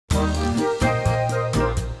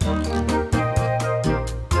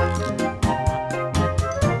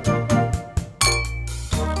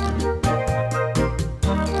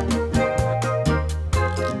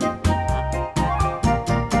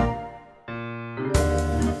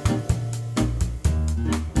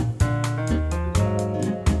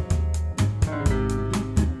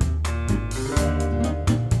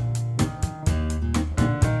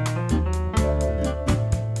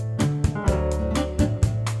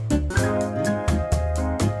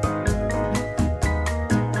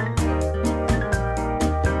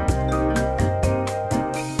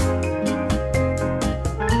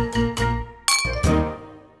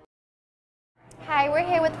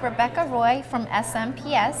Rebecca Roy from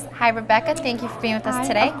SMPS. Hi, Rebecca. Thank you for being with us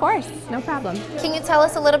today. Of course, no problem. Can you tell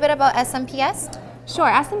us a little bit about SMPS? Sure.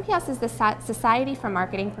 SMPS is the Society for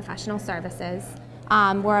Marketing Professional Services.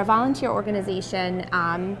 We're a volunteer organization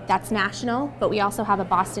that's national, but we also have a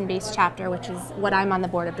Boston-based chapter, which is what I'm on the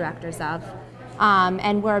board of directors of.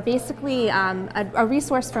 And we're basically a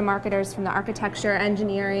resource for marketers from the architecture,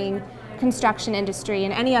 engineering, construction industry,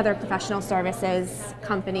 and any other professional services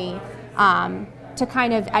company to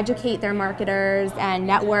kind of educate their marketers and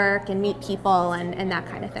network and meet people and that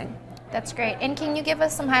kind of thing. That's great. And can you give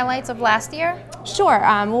us some highlights of last year? Sure.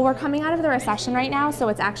 Well, we're coming out of the recession right now, so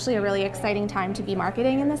it's actually a really exciting time to be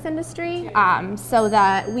marketing in this industry. So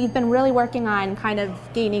that we've been really working on kind of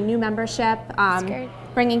gaining new membership,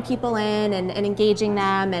 bringing people in and engaging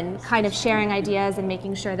them and kind of sharing ideas and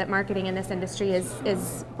making sure that marketing in this industry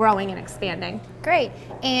is growing and expanding. Great.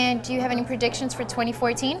 And do you have any predictions for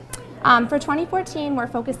 2014? For 2014, we're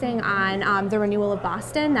focusing on the renewal of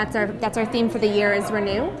Boston. That's our theme for the year is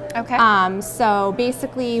renew. Okay. So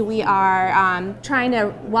basically, we are trying to,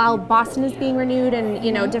 while Boston is being renewed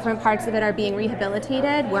and different parts of it are being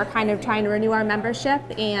rehabilitated, we're kind of trying to renew our membership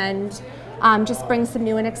and just bring some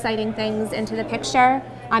new and exciting things into the picture.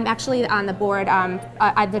 I'm actually on the board, I'm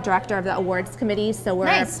the director of the awards committee, so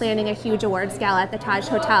we're planning a huge awards gala at the Taj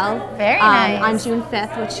Hotel on June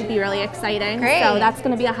 5th, which should be really exciting. Great. So that's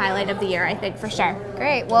going to be a highlight of the year, I think, for sure.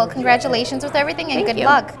 Great. Well, congratulations with everything and good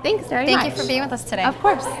luck. Thanks very much. Thank you for being with us today. Of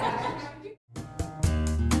course.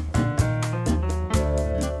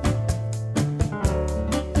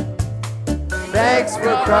 Thanks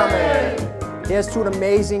for coming. Here's to an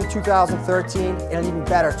amazing 2013 and an even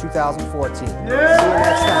better 2014. See you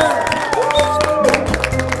next time.